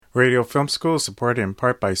Radio Film School is supported in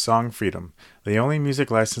part by Song Freedom, the only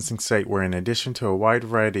music licensing site where, in addition to a wide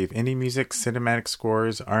variety of indie music, cinematic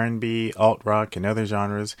scores, R&B, alt-rock, and other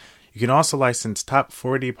genres, you can also license top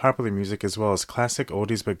 40 popular music as well as classic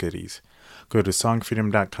oldies but goodies. Go to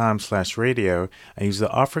songfreedom.com/radio and use the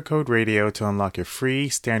offer code RADIO to unlock a free,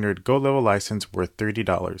 standard Gold-level license worth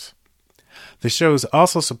 $30. The show is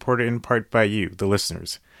also supported in part by you, the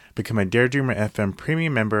listeners. Become a Daredreamer FM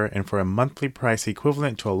premium member, and for a monthly price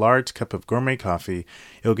equivalent to a large cup of gourmet coffee,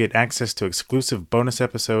 you'll get access to exclusive bonus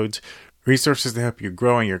episodes, resources to help you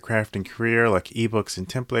grow in your craft and career like ebooks and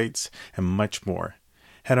templates, and much more.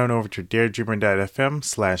 Head on over to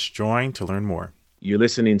daredreamer.fm/join to learn more. You're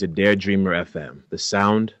listening to Daredreamer FM, the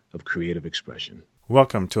sound of creative expression.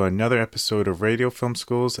 Welcome to another episode of Radio Film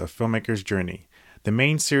School's A Filmmaker's Journey, the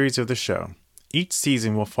main series of the show. Each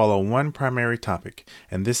season will follow one primary topic,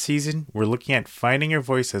 and this season we're looking at finding your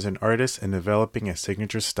voice as an artist and developing a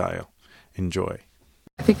signature style. Enjoy.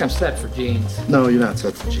 I think I'm set for jeans. No, you're not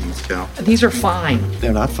set for jeans, Cal. These are fine.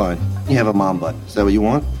 They're not fine. You have a mom butt. Is that what you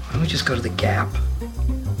want? Why don't we just go to the Gap?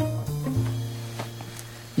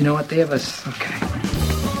 You know what? They have us. Okay.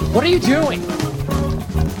 What are you doing?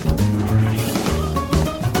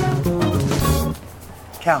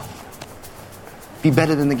 Cal, be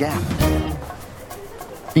better than the Gap.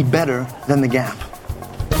 Be better than the Gap.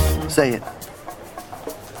 Say it.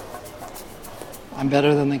 I'm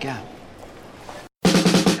better than the Gap.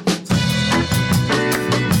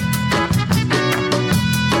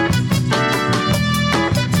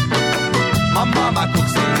 My mama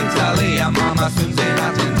cooks in Italy, mama swims in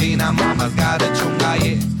Argentina, mama's got a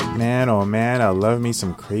chunga. Man, oh man, I love me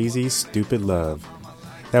some crazy, stupid love.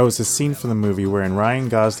 That was a scene from the movie wherein Ryan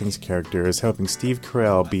Gosling's character is helping Steve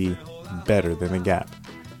Carell be better than the Gap.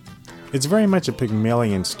 It's very much a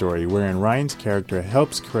Pygmalion story wherein Ryan's character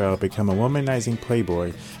helps Carell become a womanizing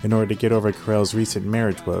playboy in order to get over Carell's recent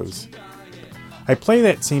marriage woes. I play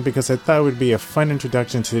that scene because I thought it would be a fun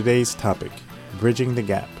introduction to today's topic, bridging the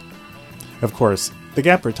gap. Of course, the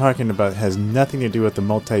gap we're talking about has nothing to do with the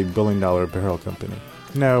multi-billion-dollar apparel company.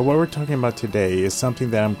 No, what we're talking about today is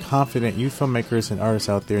something that I'm confident you filmmakers and artists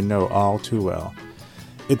out there know all too well.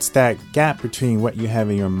 It's that gap between what you have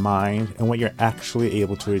in your mind and what you're actually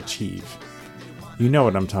able to achieve. You know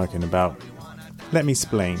what I'm talking about. Let me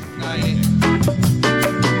explain.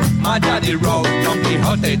 My daddy wrote, Don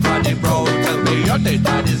Quixote, daddy wrote, El Quixote,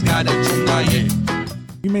 daddy's got a chunga.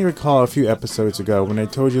 You may recall a few episodes ago when I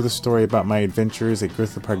told you the story about my adventures at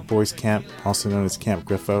Griffith Park Boys Camp, also known as Camp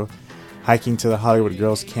Griffo, hiking to the Hollywood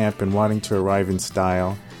Girls Camp and wanting to arrive in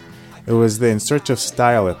style. It was the In Search of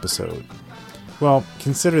Style episode. Well,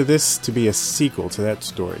 consider this to be a sequel to that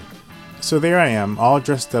story. So there I am, all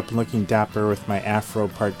dressed up and looking dapper with my afro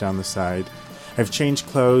part down the side. I've changed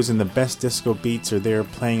clothes and the best disco beats are there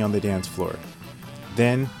playing on the dance floor.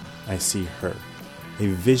 Then I see her, a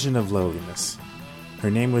vision of lowliness. Her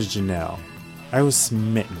name was Janelle. I was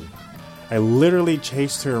smitten. I literally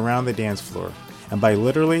chased her around the dance floor. And by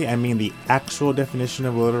literally, I mean the actual definition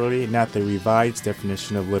of literally, not the revised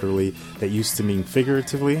definition of literally that used to mean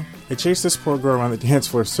figuratively. I chased this poor girl around the dance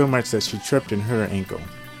floor so much that she tripped and hurt her ankle.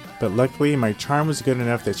 But luckily, my charm was good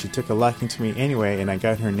enough that she took a liking to me anyway, and I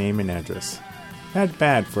got her name and address. Not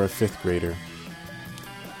bad for a 5th grader.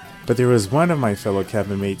 But there was one of my fellow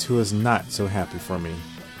cabin mates who was not so happy for me.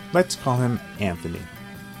 Let's call him Anthony.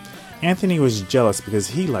 Anthony was jealous because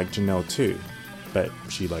he liked Janelle too, but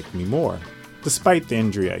she liked me more, despite the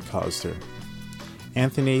injury I caused her.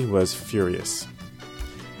 Anthony was furious.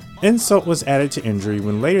 Insult was added to injury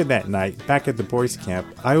when later that night, back at the boys' camp,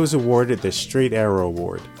 I was awarded the Straight Arrow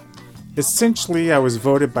Award. Essentially, I was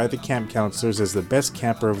voted by the camp counselors as the best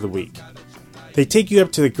camper of the week. They take you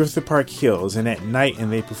up to the Griffith Park Hills and at night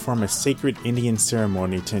and they perform a sacred Indian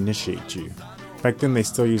ceremony to initiate you. Back then they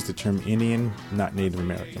still used the term Indian, not Native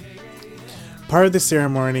American. Part of the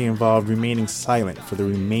ceremony involved remaining silent for the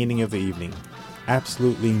remaining of the evening.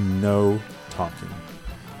 Absolutely no talking.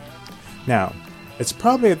 Now, it's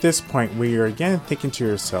probably at this point where you're again thinking to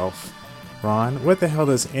yourself, Ron, what the hell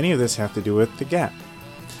does any of this have to do with the Gap?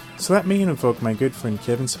 So let me invoke my good friend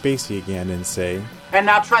Kevin Spacey again and say, and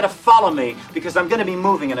now try to follow me, because I'm going to be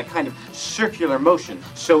moving in a kind of circular motion.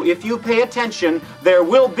 So if you pay attention, there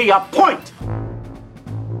will be a point!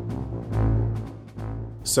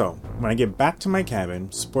 So, when I get back to my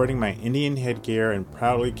cabin, sporting my Indian headgear and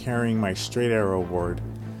proudly carrying my Straight Arrow Award,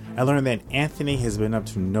 I learn that Anthony has been up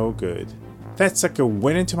to no good. That sucker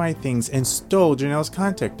went into my things and stole Janelle's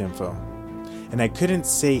contact info. And I couldn't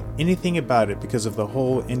say anything about it because of the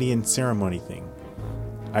whole Indian ceremony thing.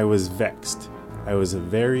 I was vexed. I was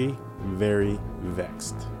very, very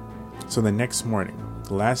vexed. So the next morning,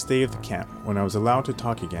 the last day of the camp, when I was allowed to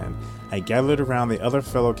talk again, I gathered around the other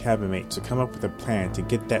fellow cabin mates to come up with a plan to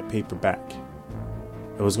get that paper back.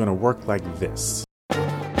 It was going to work like this.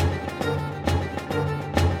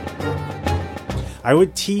 I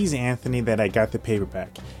would tease Anthony that I got the paper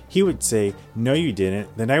back. He would say, "No, you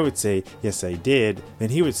didn't." Then I would say, "Yes, I did." Then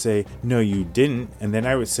he would say, "No, you didn't." And then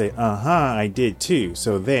I would say, I did too.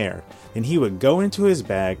 So there. Then he would go into his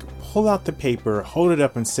bag, pull out the paper, hold it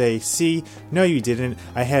up and say, "See, no, you didn't.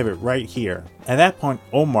 I have it right here." At that point,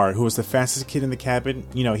 Omar, who was the fastest kid in the cabin,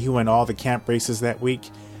 he won all the camp races that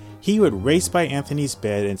week, he would race by Anthony's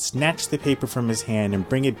bed and snatch the paper from his hand and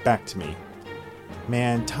bring it back to me.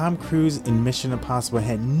 Man, Tom Cruise in Mission Impossible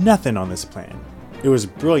had nothing on this plan. It was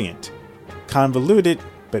brilliant. Convoluted,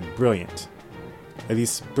 but brilliant. At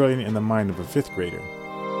least brilliant in the mind of a 5th grader.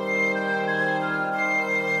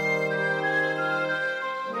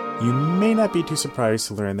 You may not be too surprised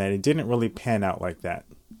to learn that it didn't really pan out like that.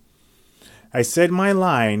 I said my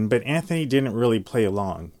line, but Anthony didn't really play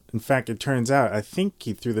along. In fact, it turns out I think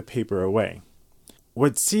he threw the paper away.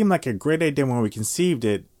 What seemed like a great idea when we conceived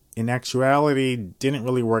it, in actuality, didn't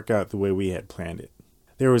really work out the way we had planned it.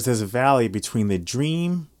 There was this valley between the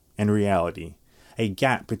dream and reality, a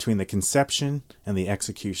gap between the conception and the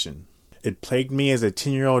execution. It plagued me as a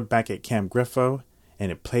 10-year-old back at Camp Griffo,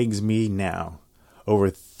 and it plagues me now, over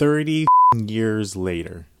 30 years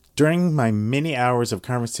later. During my many hours of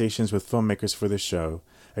conversations with filmmakers for the show,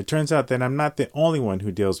 it turns out that I'm not the only one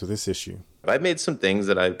who deals with this issue. I've made some things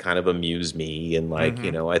that I kind of amuse me and I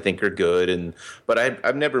think are good. But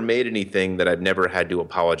I've never made anything that I've never had to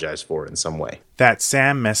apologize for in some way. That's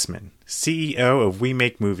Sam Messman, CEO of We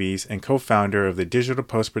Make Movies and co-founder of the digital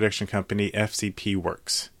post-production company FCP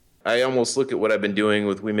Works. I almost look at what I've been doing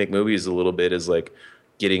with We Make Movies a little bit as like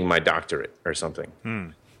getting my doctorate or something.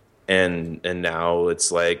 And now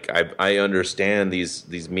it's like I understand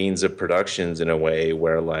these means of productions in a way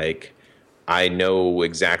where like I know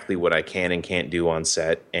exactly what I can and can't do on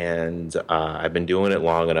set, and I've been doing it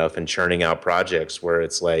long enough and churning out projects where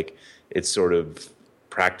it's like it's sort of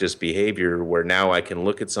practice behavior where now I can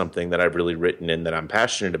look at something that I've really written and that I'm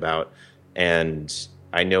passionate about, and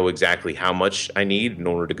I know exactly how much I need in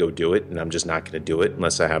order to go do it, and I'm just not going to do it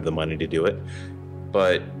unless I have the money to do it.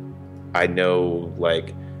 But I know,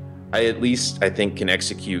 like, I at least, I think, can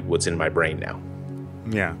execute what's in my brain now.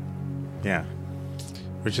 Yeah.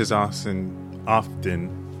 Which is often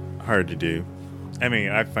hard to do. I mean,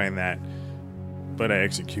 I find that, but I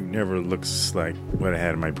execute never looks like what I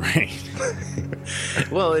had in my brain.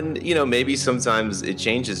 Well, and, maybe sometimes it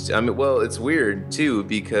changes. It's weird, too,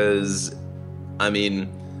 because,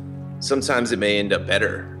 sometimes it may end up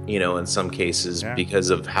better, in some cases because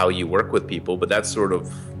of how you work with people. But that's sort of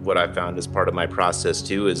what I found as part of my process,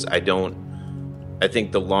 too, is I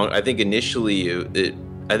think initially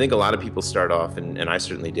I think a lot of people start off, and I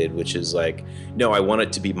certainly did, which is like, no, I want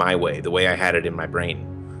it to be my way, the way I had it in my brain.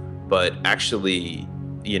 But actually,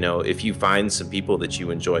 if you find some people that you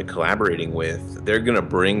enjoy collaborating with, they're going to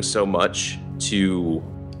bring so much to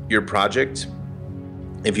your project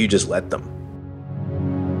if you just let them.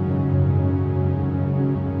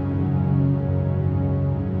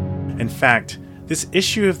 In fact, this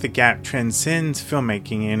issue of the gap transcends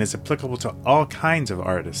filmmaking and is applicable to all kinds of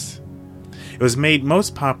artists. It was made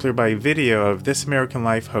most popular by a video of This American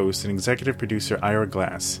Life host and executive producer Ira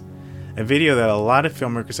Glass, a video that a lot of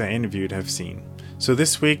filmmakers I interviewed have seen. So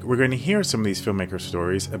this week, we're going to hear some of these filmmaker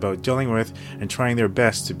stories about dealing with and trying their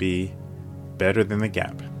best to be better than the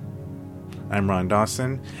gap. I'm Ron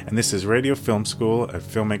Dawson, and this is Radio Film School, a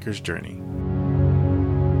filmmaker's journey.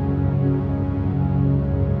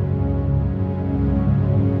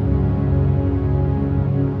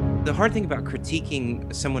 The hard thing about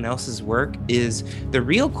critiquing someone else's work is the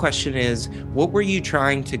real question is, what were you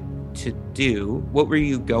trying to do? What were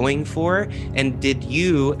you going for? And did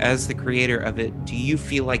you, as the creator of it, do you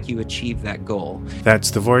feel like you achieved that goal?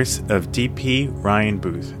 That's the voice of DP Ryan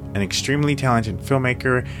Booth, an extremely talented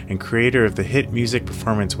filmmaker and creator of the hit music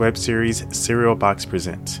performance web series Cereal Box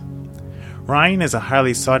Presents. Ryan is a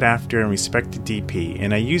highly sought after and respected DP,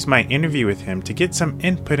 and I used my interview with him to get some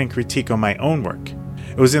input and critique on my own work.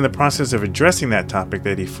 It was in the process of addressing that topic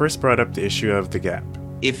that he first brought up the issue of the gap.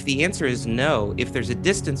 If the answer is no, if there's a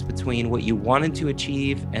distance between what you wanted to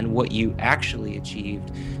achieve and what you actually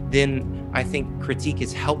achieved, then I think critique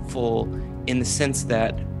is helpful in the sense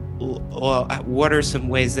that, well, what are some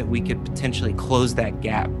ways that we could potentially close that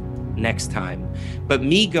gap next time? But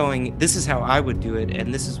me going, this is how I would do it,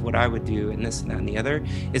 and this is what I would do, and this and that and the other,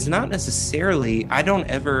 is not necessarily, I don't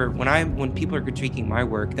ever, when people are critiquing my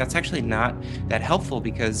work, that's actually not that helpful,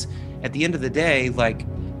 because at the end of the day, like,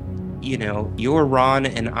 you know, you're Ron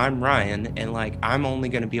and I'm Ryan, and like I'm only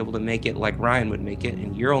going to be able to make it like Ryan would make it,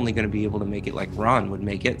 and you're only going to be able to make it like Ron would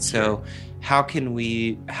make it. So how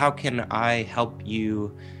can I help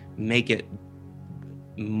you make it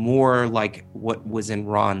more like what was in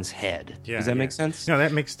Ron's head? Does that make sense? No,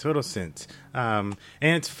 that makes total sense. And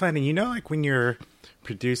it's funny, you know, like when you're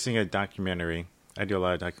producing a documentary, I do a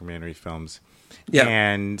lot of documentary films,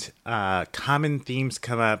 and common themes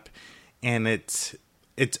come up, and it's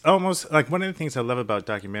almost like one of the things I love about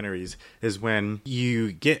documentaries is when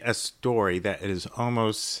you get a story that it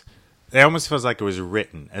almost feels like it was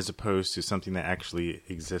written as opposed to something that actually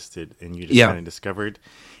existed and you just kind of discovered.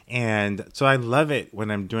 And so I love it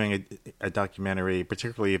when I'm doing a documentary,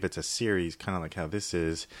 particularly if it's a series, kind of like how this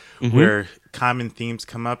is, where common themes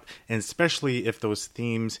come up, and especially if those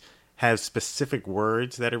themes have specific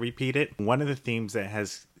words that are repeated. One of the themes that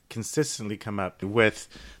has consistently come up with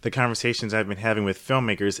the conversations I've been having with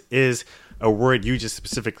filmmakers is a word you just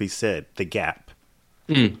specifically said, the gap.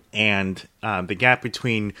 And the gap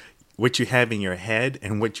between what you have in your head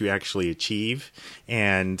and what you actually achieve,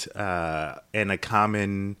 and a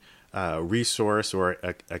common resource or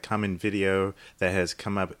a common video that has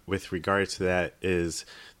come up with regards to that is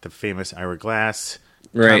the famous Ira Glass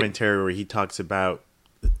commentary, where he talks about,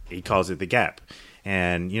 he calls it the gap.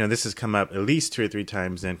 And, you know, this has come up at least 2 or 3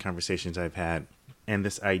 times in conversations I've had. And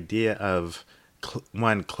this idea of,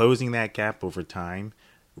 closing that gap over time.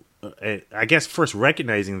 I guess first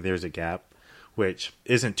recognizing there's a gap, which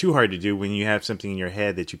isn't too hard to do when you have something in your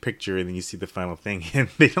head that you picture and then you see the final thing and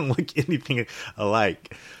they don't look anything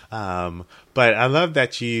alike. But I love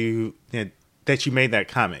that you made that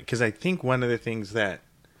comment, because I think one of the things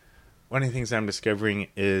I'm discovering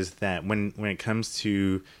is that when it comes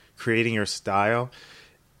to creating your style,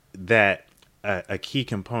 that a key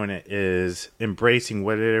component is embracing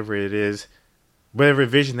whatever it is, whatever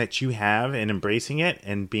vision that you have, and embracing it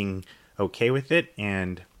and being okay with it,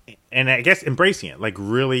 and I guess embracing it, like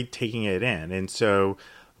really taking it in. And so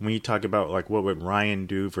when you talk about like what would Ryan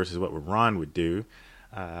do versus what would Ron would do,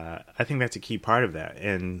 I think that's a key part of that.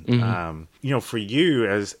 And you know, for you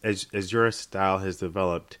as your style has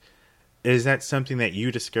developed, is that something that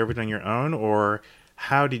you discovered on your own, or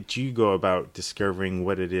how did you go about discovering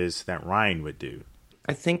what it is that Ryan would do?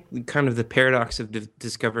 I think kind of the paradox of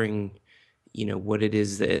discovering, you know, what it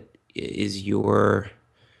is that is your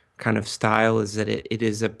kind of style is that it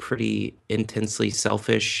is a pretty intensely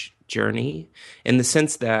selfish journey, in the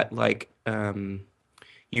sense that like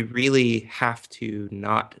you really have to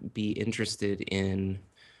not be interested in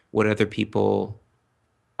what other people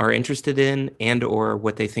are interested in and or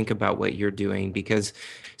what they think about what you're doing, because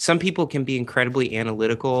some people can be incredibly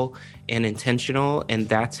analytical and intentional, and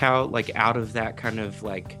that's how, like, out of that kind of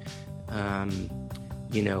like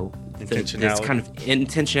you know, this kind of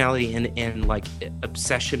intentionality and like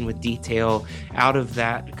obsession with detail, out of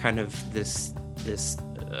that kind of this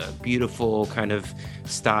beautiful kind of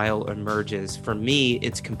style emerges. For me,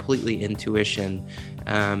 it's completely intuition,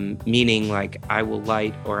 meaning like I will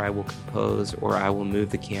light, or I will compose, or I will move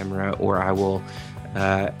the camera, or I will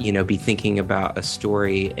you know, be thinking about a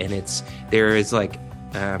story, and there is like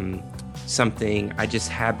something, I just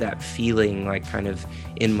have that feeling like kind of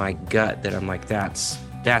in my gut that I'm like, that's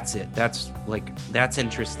it, that's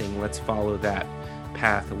interesting, let's follow that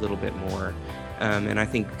path a little bit more. And I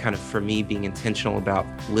think kind of for me, being intentional about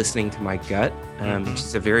listening to my gut, which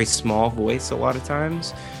is a very small voice a lot of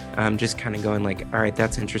times, just kind of going like, all right,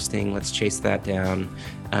 that's interesting, let's chase that down.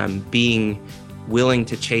 Being willing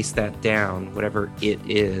to chase that down, whatever it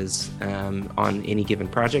is, on any given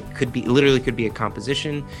project. Could be a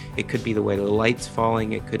composition, it could be the way the light's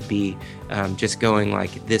falling, it could be just going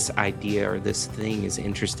like, this idea or this thing is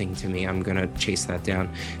interesting to me, I'm gonna chase that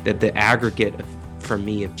down. That the aggregate for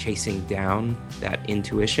me of chasing down that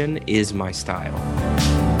intuition is my style.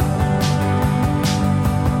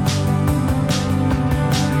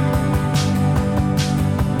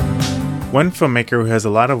 One filmmaker who has a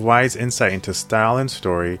lot of wise insight into style and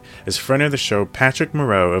story is friend of the show Patrick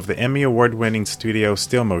Moreau of the Emmy Award-winning studio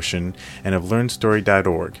Still Motion and of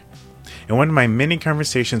LearnStory.org. In one of my many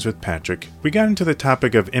conversations with Patrick, we got into the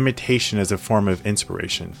topic of imitation as a form of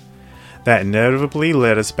inspiration. That inevitably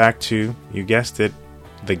led us back to, you guessed it,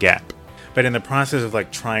 the gap. But in the process of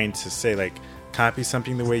like trying to say like copy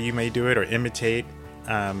something the way you may do it, or imitate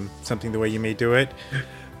something the way you may do it,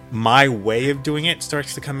 my way of doing it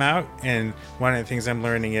starts to come out. And one of the things I'm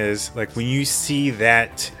learning is like when you see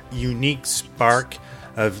that unique spark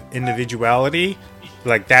of individuality,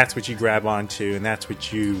 like that's what you grab onto and that's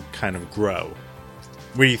what you kind of grow.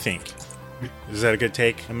 What do you think? Is that a good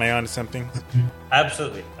take? Am I onto something?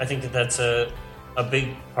 Absolutely. I think that's a a big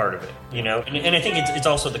part of it, you know, and I think it's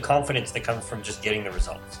also the confidence that comes from just getting the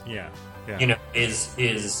results. Yeah. You know,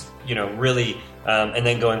 is you know, really, and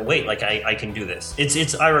then going, wait, like I can do this.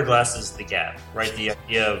 It's Ira Glass's The Gap, right? The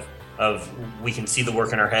idea of we can see the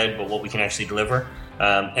work in our head, but what we can actually deliver.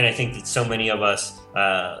 And I think that so many of us,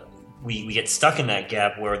 we get stuck in that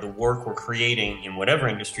gap where the work we're creating in whatever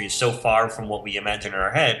industry is so far from what we imagine in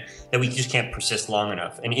our head that we just can't persist long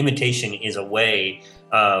enough. And imitation is a way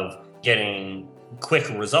of getting quick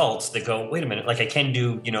results that go, wait a minute, like I can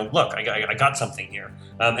do, you know, look, I got something here.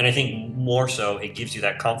 And I think more so it gives you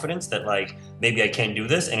that confidence that like, maybe I can do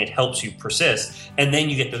this, and it helps you persist. And then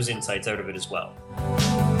you get those insights out of it as well.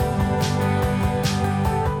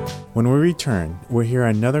 When we return, we'll hear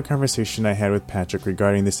another conversation I had with Patrick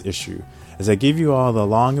regarding this issue, as I give you all the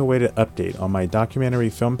long-awaited update on my documentary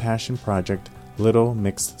film passion project, Little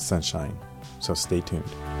Mixed Sunshine. So stay tuned.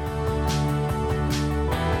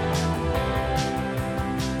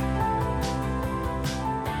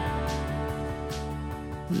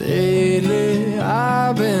 Lately,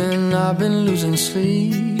 I've been losing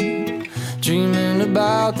sleep, dreaming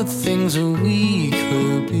about the things that we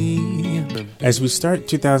could be. As we start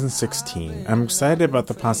 2016, I'm excited about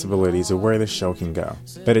the possibilities of where the show can go.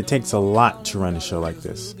 But it takes a lot to run a show like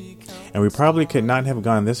this. And we probably could not have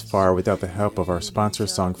gone this far without the help of our sponsor,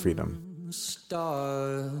 Song Freedom.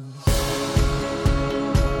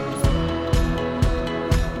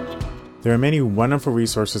 There are many wonderful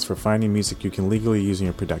resources for finding music you can legally use in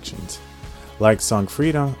your productions. Like Song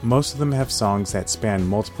Freedom, most of them have songs that span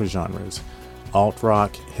multiple genres: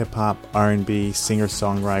 alt-rock, hip-hop, R&B,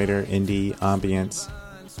 singer-songwriter, indie, ambience.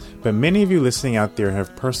 But many of you listening out there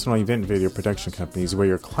have personal event video production companies where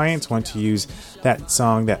your clients want to use that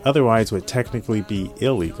song that otherwise would technically be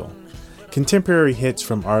illegal. Contemporary hits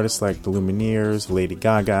from artists like the Lumineers, Lady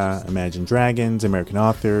Gaga, Imagine Dragons, American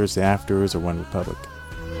Authors, The Afters, or One Republic.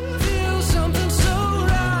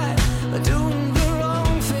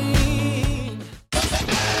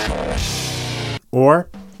 Or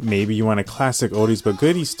maybe you want a classic oldies but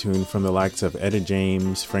goodies tune from the likes of Etta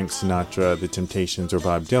James, Frank Sinatra, The Temptations, or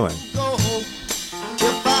Bob Dylan. If I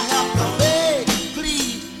have to beg,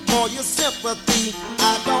 plead for your sympathy,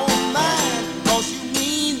 I don't mind, 'cause you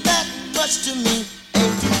mean that much to me.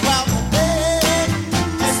 Ain't you proud to beg,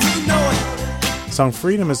 and you know it. Song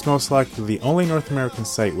Freedom is most likely the only North American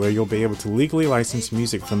site where you'll be able to legally license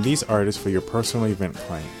music from these artists for your personal event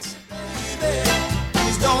clients.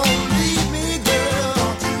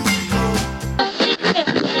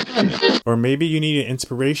 Or maybe you need an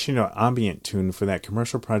inspirational ambient tune for that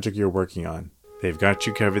commercial project you're working on. They've got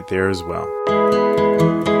you covered there as well.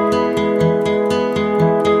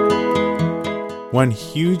 One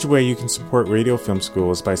huge way you can support Radio Film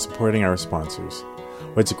School is by supporting our sponsors.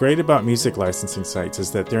 What's great about music licensing sites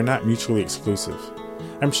is that they're not mutually exclusive.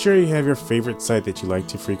 I'm sure you have your favorite site that you like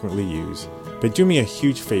to frequently use, but do me a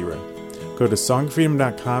huge favor. Go to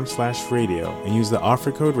songfreedom.com/radio and use the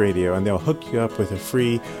offer code radio, and they'll hook you up with a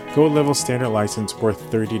free gold level standard license worth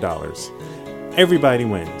 $30. Everybody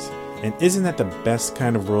wins. And isn't that the best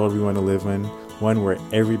kind of world we want to live in? One where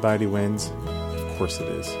everybody wins? Of course it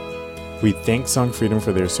is. We thank Song Freedom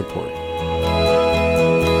for their support.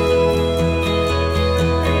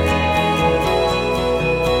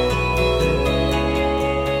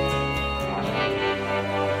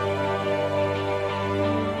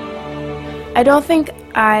 I don't think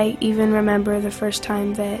I even remember the first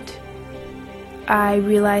time that I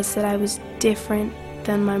realized that I was different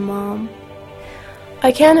than my mom.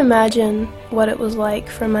 I can't imagine what it was like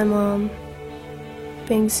for my mom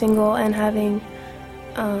being single and having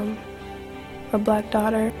a black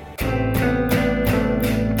daughter.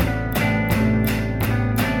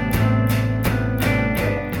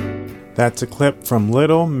 That's a clip from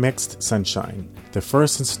Little Mixed Sunshine, the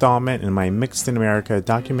first installment in my Mixed in America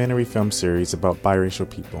documentary film series about biracial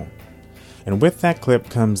people. And with that clip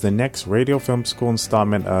comes the next Radio Film School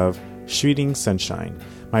installment of Shooting Sunshine,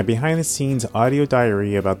 my behind-the-scenes audio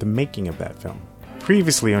diary about the making of that film.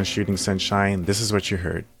 Previously on Shooting Sunshine, this is what you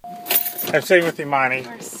heard. I'm sitting with Imani,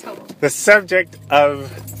 the subject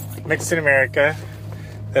of Mixed in America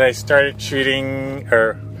that I started shooting,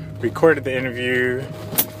 or recorded the interview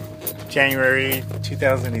January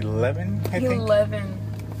 2011, I think. 11.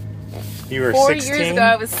 You were 4 16? years ago,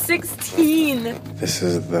 I was 16. This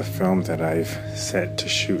is the film that I've set to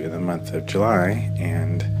shoot in the month of July,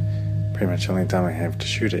 and pretty much the only time I have to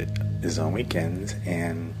shoot it is on weekends,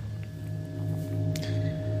 and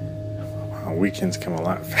weekends come a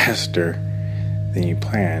lot faster than you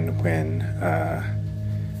plan when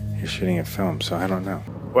you're shooting a film, so I don't know.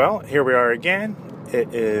 Well, here we are again.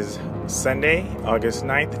 It is Sunday, August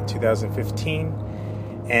 9th, 2015.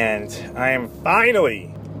 And I am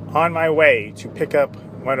finally on my way to pick up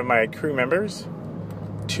one of my crew members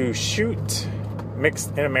to shoot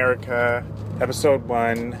Mixed in America, Episode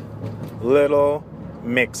 1, Little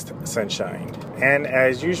Mixed Sunshine. And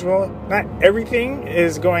as usual, not everything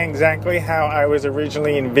is going exactly how I was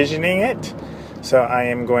originally envisioning it. So I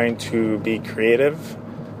am going to be creative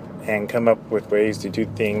and come up with ways to do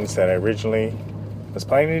things that I originally was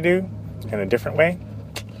planning to do in a different way.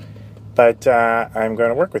 But I'm going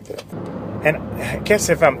to work with it. And I guess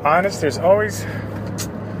if I'm honest, there's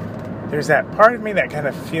that part of me that kind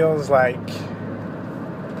of feels like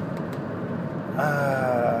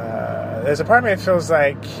there's a part of me that feels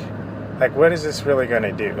like what is this really going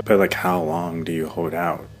to do? But like, how long do you hold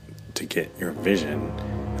out to get your vision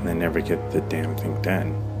and then never get the damn thing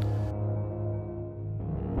done?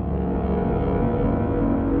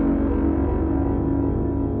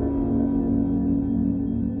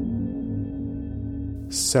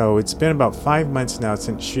 So it's been about 5 months now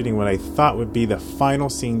since shooting what I thought would be the final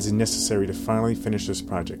scenes necessary to finally finish this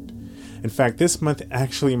project. In fact, this month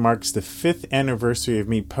actually marks the 5th anniversary of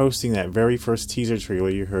me posting that very first teaser trailer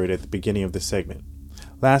you heard at the beginning of the segment.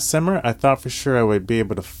 Last summer, I thought for sure I would be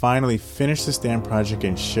able to finally finish this damn project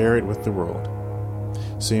and share it with the world.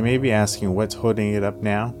 So you may be asking, what's holding it up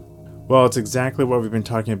now? Well, it's exactly what we've been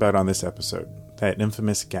talking about on this episode. That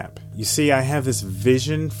infamous gap. You see, I have this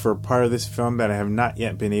vision for part of this film that I have not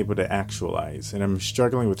yet been able to actualize, and I'm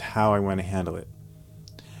struggling with how I want to handle it.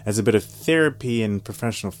 As a bit of therapy and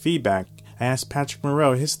professional feedback, I asked Patrick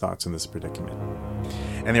Moreau his thoughts on this predicament.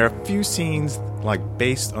 And there are a few scenes, like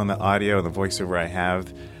based on the audio and the voiceover I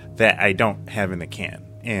have, that I don't have in the can.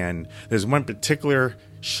 And there's one particular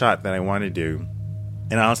shot that I want to do,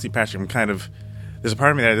 and honestly, Patrick, there's a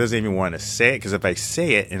part of me that doesn't even want to say it, because if I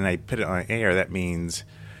say it and I put it on air, that means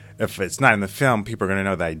if it's not in the film, people are going to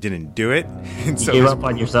know that I didn't do it. And so you gave up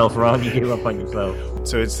on yourself, Ron. You gave up on yourself.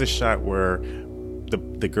 So it's this shot where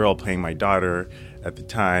the girl playing my daughter at the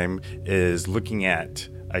time is looking at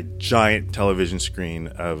a giant television screen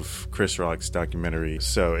of Chris Rock's documentary.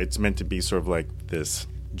 So it's meant to be sort of like this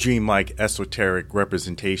dreamlike, esoteric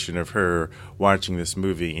representation of her watching this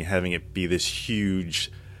movie and having it be this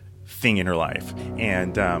huge thing in her life.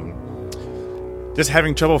 And just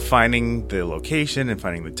having trouble finding the location and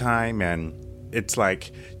finding the time. And it's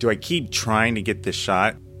like, do I keep trying to get this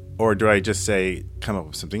shot, or do I just say, come up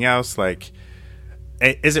with something else? Like,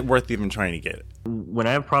 is it worth even trying to get it? When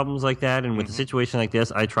I have problems like that, and with a situation like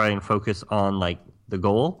this, I try and focus on like the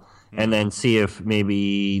goal, and then see if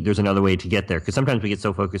maybe there's another way to get there. Because sometimes we get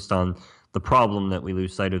so focused on the problem that we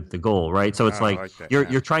lose sight of the goal, right? So it's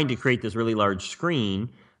you're trying to create this really large screen,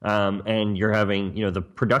 and you're having the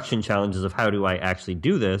production challenges of how do I actually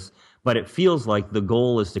do this. But it feels like the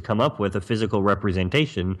goal is to come up with a physical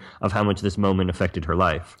representation of how much this moment affected her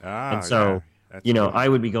life. And so, I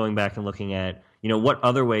would be going back and looking at, what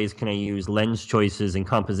other ways can I use lens choices and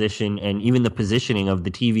composition and even the positioning of the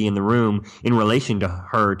TV in the room in relation to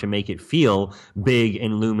her to make it feel big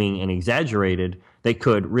and looming and exaggerated that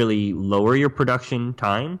could really lower your production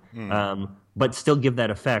time, but still give that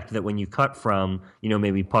effect that when you cut from,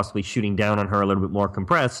 maybe possibly shooting down on her a little bit more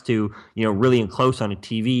compressed to, really in close on a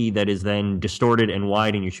TV that is then distorted and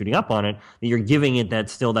wide and you're shooting up on it, that you're giving it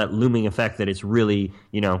that looming effect that it's really,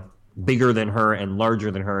 bigger than her and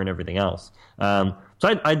larger than her and everything else. So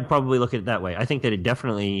I'd probably look at it that way. I think that it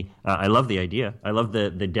definitely, I love the idea. I love the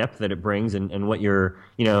depth that it brings and what you're,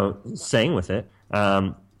 saying with it.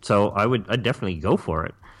 So I'd definitely go for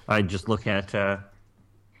it. I'd just look at,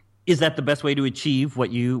 is that the best way to achieve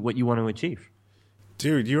what you want to achieve?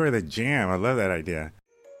 Dude, you are the jam. I love that idea.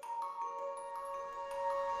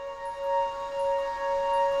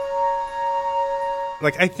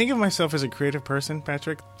 Like, I think of myself as a creative person,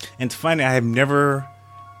 Patrick, and it's funny, I've never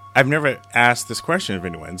asked this question of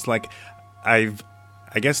anyone. It's like, I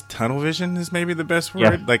guess tunnel vision is maybe the best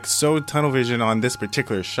word. Yeah. Like, so tunnel vision on this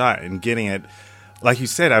particular shot and getting it, like you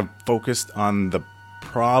said, I've focused on the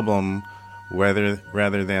problem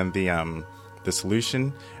rather than the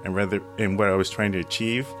solution and rather in what I was trying to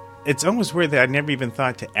achieve. It's almost weird that I never even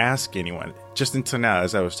thought to ask anyone. Just until now,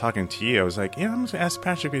 as I was talking to you, I was like, I'm going to ask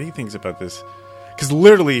Patrick what he thinks about this. Because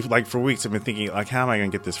literally, like, for weeks, I've been thinking, like, how am I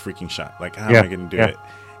going to get this freaking shot? Like, how am I going to do it?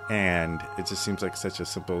 And it just seems like such a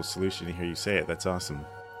simple solution to hear you say it. That's awesome.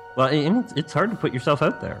 Well, and it's hard to put yourself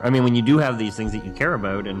out there. I mean, when you do have these things that you care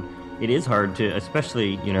about, and it is hard to,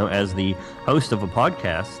 especially, as the host of a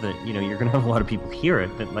podcast, that, you're going to have a lot of people hear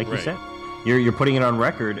it. But like you said, you're putting it on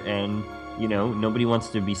record, and, nobody wants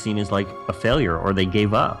to be seen as, like, a failure, or they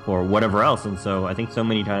gave up, or whatever else. And so I think so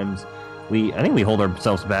many times I think we hold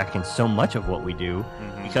ourselves back in so much of what we do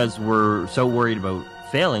because we're so worried about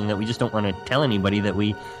failing that we just don't want to tell anybody that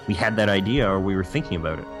we had that idea or we were thinking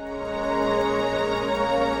about it.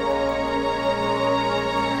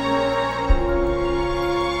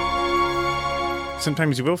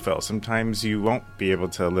 Sometimes you will fail. Sometimes you won't be able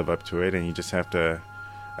to live up to it, and you just have to,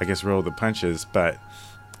 I guess, roll the punches. But,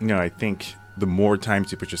 I think the more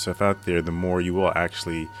times you put yourself out there, the more you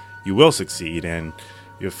will succeed, and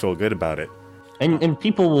you'll feel good about it. And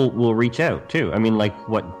people will reach out, too. I mean, like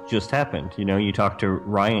what just happened. You talk to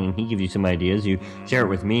Ryan, and he gives you some ideas. You share it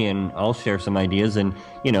with me, and I'll share some ideas. And,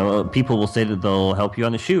 people will say that they'll help you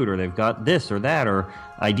on the shoot, or they've got this or that, or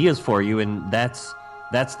ideas for you, and that's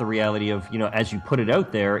the reality of, as you put it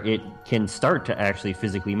out there, it can start to actually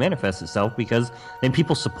physically manifest itself, because then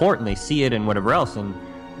people support and they see it and whatever else. And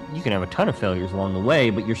you can have a ton of failures along the way,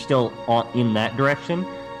 but you're still in that direction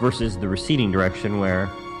versus the receding direction where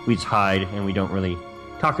we just hide and we don't really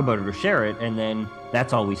talk about it or share it. And then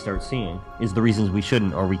that's all we start seeing is the reasons we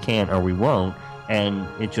shouldn't or we can't or we won't. And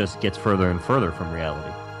it just gets further and further from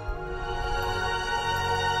reality.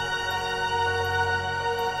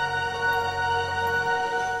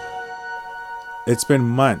 It's been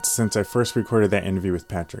months since I first recorded that interview with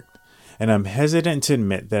Patrick, and I'm hesitant to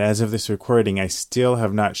admit that as of this recording, I still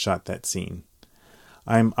have not shot that scene.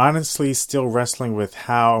 I'm honestly still wrestling with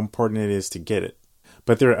how important it is to get it,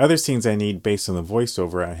 but there are other scenes I need based on the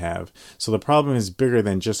voiceover I have, so the problem is bigger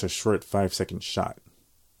than just a short 5-second shot.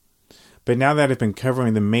 But now that I've been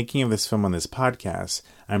covering the making of this film on this podcast,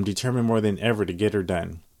 I'm determined more than ever to get her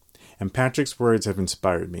done, and Patrick's words have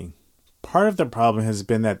inspired me. Part of the problem has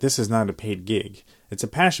been that this is not a paid gig. It's a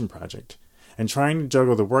passion project. And trying to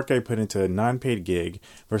juggle the work I put into a non-paid gig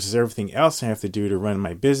versus everything else I have to do to run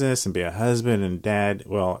my business and be a husband and dad,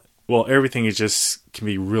 well, everything can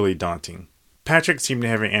be really daunting. Patrick seemed to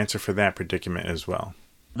have an answer for that predicament as well.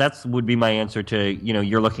 That would be my answer to,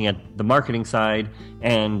 you're looking at the marketing side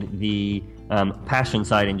and the passion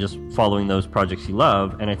side and just following those projects you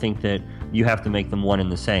love. And I think that you have to make them one and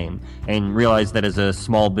the same and realize that as a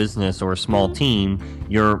small business or a small team,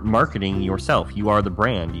 you're marketing yourself. You are the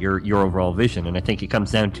brand, your overall vision. And I think it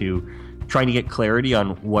comes down to trying to get clarity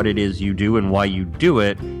on what it is you do and why you do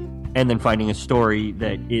it, and then finding a story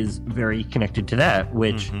that is very connected to that,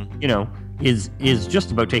 which, is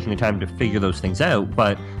just about taking the time to figure those things out,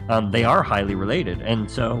 but they are highly related. And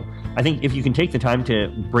so I think if you can take the time to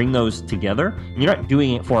bring those together, you're not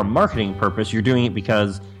doing it for a marketing purpose, you're doing it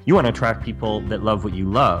because you want to attract people that love what you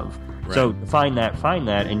love. Right. So find that,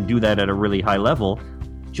 and do that at a really high level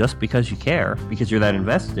just because you care, because you're that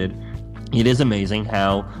invested. It is amazing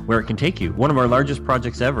where it can take you. One of our largest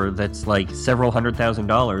projects ever that's like several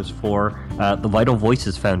 $100,000 for the Vital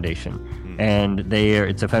Voices Foundation. And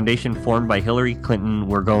it's a foundation formed by Hillary Clinton.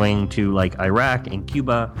 We're going to like Iraq and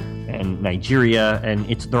Cuba and Nigeria, and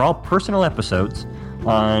they're all personal episodes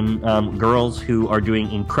on girls who are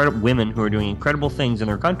doing women who are doing incredible things in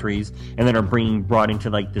their countries, and then are brought into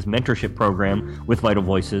like this mentorship program with Vital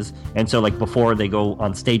Voices. And so like before they go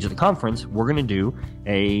on stage at the conference, we're going to do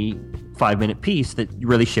a 5-minute piece that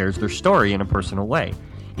really shares their story in a personal way.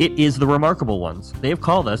 It is the Remarkable Ones. They have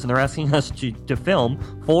called us and they're asking us to film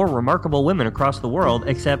 4 remarkable women across the world,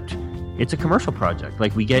 except it's a commercial project.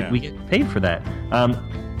 Like we get paid for that.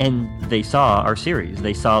 And they saw our series.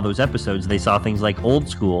 They saw those episodes. They saw things like Old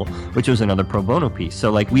School, which was another pro bono piece.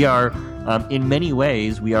 So like we are, in many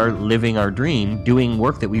ways, we are living our dream, doing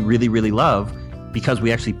work that we really, really love, because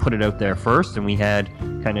we actually put it out there first, and we had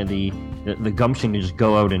kind of the gumption to just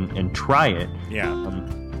go out and try it. Yeah.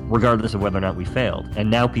 Regardless of whether or not we failed.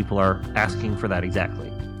 And now people are asking for that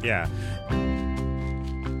exactly. Yeah.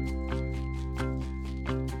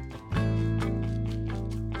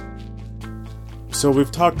 So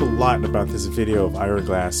we've talked a lot about this video of Ira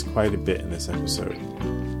Glass quite a bit in this episode.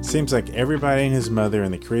 Seems like everybody and his mother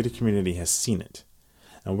in the creative community has seen it.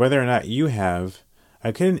 And whether or not you have,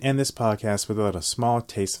 I couldn't end this podcast without a small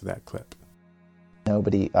taste of that clip.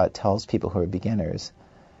 Nobody tells people who are beginners.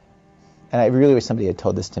 And I really wish somebody had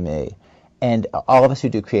told this to me. And all of us who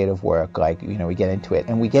do creative work, we get into it.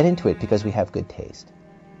 And we get into it because we have good taste.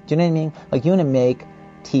 Do you know what I mean? Like, you want to make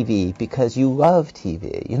TV because you love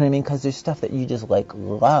TV. You know what I mean? Because there's stuff that you just,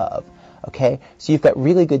 love. Okay? So you've got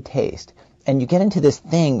really good taste. And you get into this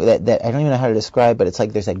thing that I don't even know how to describe, but it's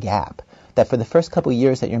like there's a gap. That for the first couple of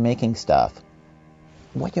years that you're making stuff,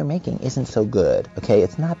 what you're making isn't so good. Okay?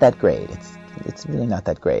 It's not that great. It's really not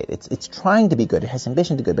that great. It's trying to be good. It has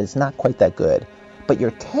ambition to be good, but it's not quite that good. But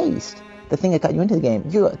your taste, the thing that got you into the game,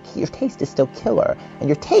 your taste is still killer. And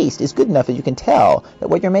your taste is good enough that you can tell that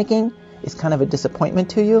what you're making is kind of a disappointment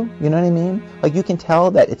to you. You know what I mean? Like, you can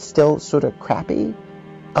tell that it's still sort of crappy.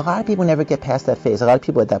 A lot of people never get past that phase. A lot of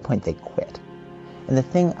people at that point, they quit. And the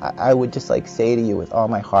thing I would just like say to you with all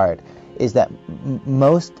my heart is that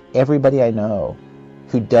most everybody I know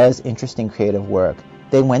who does interesting creative work,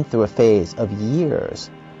 they went through a phase of years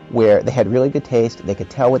where they had really good taste. They could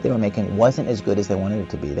tell what they were making wasn't as good as they wanted it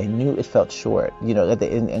to be. They knew it felt short. You know,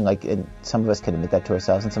 and some of us can admit that to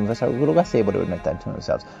ourselves, and some of us are a little less able to admit that to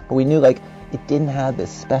ourselves. But we knew like it didn't have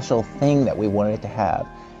this special thing that we wanted it to have.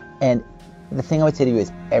 And the thing I would say to you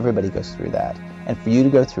is everybody goes through that. And for you to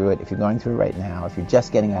go through it, if you're going through it right now, if you're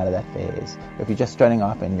just getting out of that phase, or if you're just starting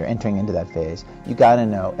off and you're entering into that phase, you got to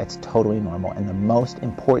know it's totally normal. And the most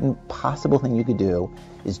important possible thing you could do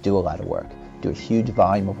is do a lot of work. Do a huge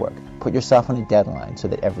volume of work. Put yourself on a deadline so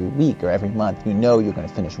that every week or every month you know you're going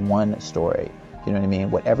to finish one story. You know what I mean?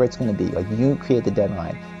 Whatever it's going to be, like you create the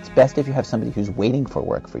deadline. It's best if you have somebody who's waiting for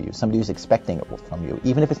work for you, somebody who's expecting it from you,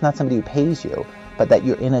 even if it's not somebody who pays you, but that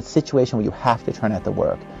you're in a situation where you have to turn out the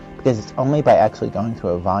work. Because it's only by actually going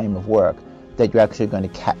through a volume of work that you're actually going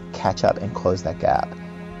to catch up and close that gap.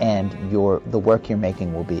 And the work you're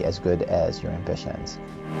making will be as good as your ambitions.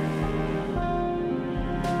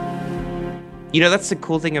 You know, that's the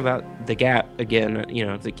cool thing about the gap, again, you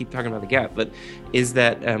know, they keep talking about the gap, but is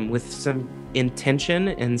that with some intention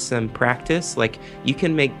and some practice, like you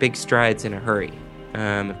can make big strides in a hurry,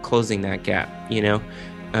 closing that gap, you know?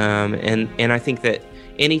 And I think that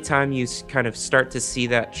anytime you kind of start to see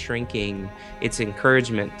that shrinking, it's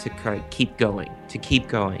encouragement to kind of keep going,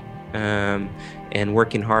 and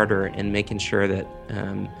working harder and making sure that,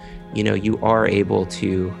 you know, you are able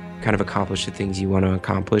to kind of accomplish the things you want to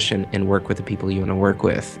accomplish and work with the people you want to work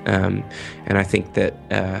with. And I think that,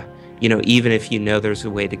 you know, even if you know there's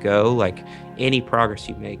a way to go, like any progress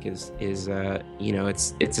you make is you know,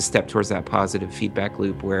 it's a step towards that positive feedback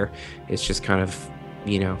loop where it's just kind of,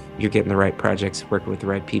 you know, you're getting the right projects, working with the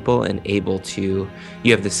right people, and able to,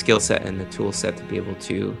 you have the skill set and the tool set to be able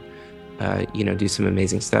to, you know, do some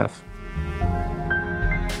amazing stuff.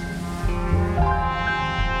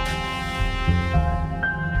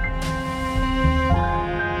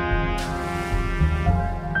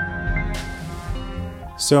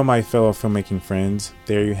 So, my fellow filmmaking friends,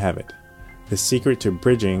 there you have it. The secret to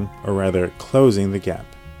bridging, or rather closing the gap.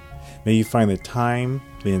 May you find the time,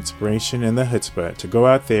 the inspiration, and the chutzpah to go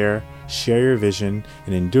out there, share your vision,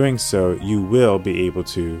 and in doing so, you will be able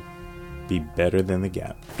to be better than the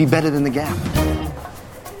gap. Be better than the gap.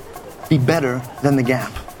 Be better than the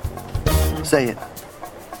gap. Say it.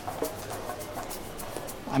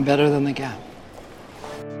 I'm better than the gap.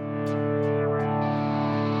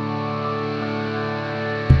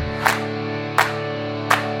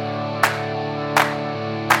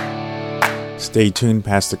 Stay tuned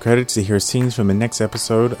past the credits to hear scenes from the next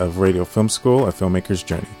episode of Radio Film School, A Filmmaker's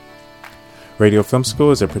Journey. Radio Film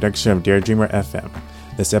School is a production of Daredreamer FM.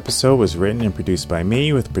 This episode was written and produced by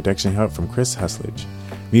me with production help from Chris Husledge.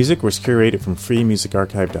 Music was curated from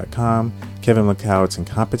freemusicarchive.com, Kevin McLeod's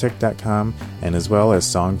Incompetech.com, and as well as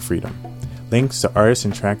Song Freedom. Links to artists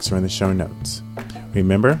and tracks are in the show notes.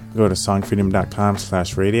 Remember, go to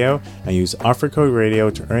songfreedom.com/radio and use offer code radio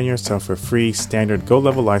to earn yourself a free standard Go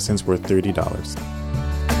Level license worth $30.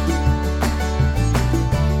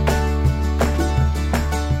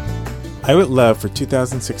 I would love for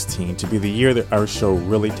 2016 to be the year that our show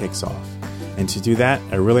really takes off. And to do that,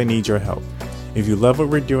 I really need your help. If you love what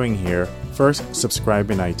we're doing here, first subscribe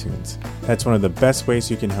in iTunes. That's one of the best ways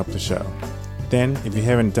you can help the show. Then, if you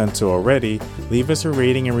haven't done so already, leave us a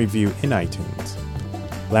rating and review in iTunes.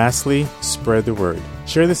 Lastly, spread the word.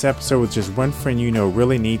 Share this episode with just one friend you know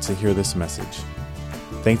really needs to hear this message.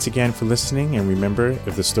 Thanks again for listening, and remember,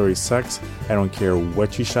 if the story sucks, I don't care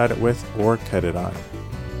what you shot it with or cut it on.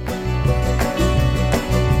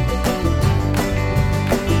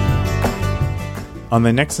 On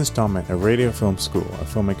the next installment of Radio Film School, A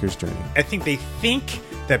Filmmaker's Journey. I think they think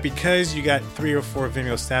that because you got 3 or 4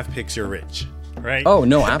 Vimeo staff picks, you're rich, right? Oh,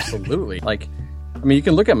 no, absolutely. Like, I mean, you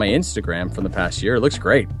can look at my Instagram from the past year. It looks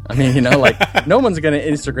great. I mean, you know, like no one's going to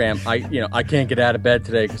Instagram. I can't get out of bed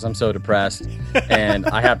today because I'm so depressed, and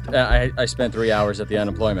I spent 3 hours at the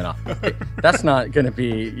unemployment office. That's not going to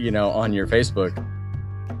be, you know, on your Facebook.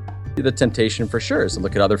 The temptation for sure is to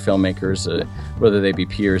look at other filmmakers, whether they be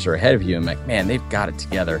peers or ahead of you, and like, man, they've got it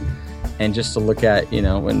together. And just to look at, you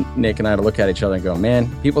know, when Nick and I to look at each other and go, man,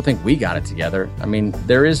 people think we got it together. I mean,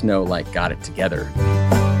 there is no like got it together.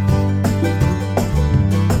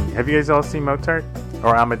 Have you guys all seen Mozart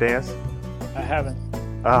or Amadeus? I haven't.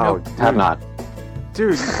 Oh, nope. Have not.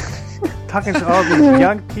 Dude, talking to all these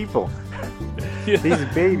young people, these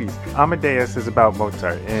babies. Amadeus is about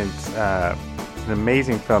Mozart, and it's an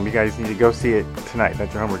amazing film. You guys need to go see it tonight.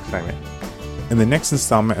 That's your homework assignment. In the next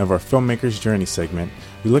installment of our Filmmaker's Journey segment,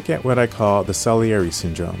 we look at what I call the Salieri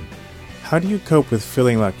syndrome. How do you cope with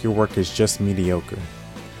feeling like your work is just mediocre?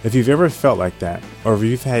 If you've ever felt like that, or if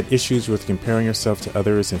you've had issues with comparing yourself to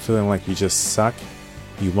others and feeling like you just suck,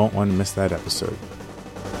 you won't want to miss that episode.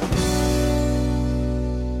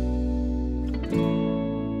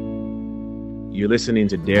 You're listening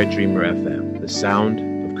to Dare Dreamer FM, the sound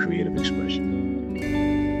of creative expression.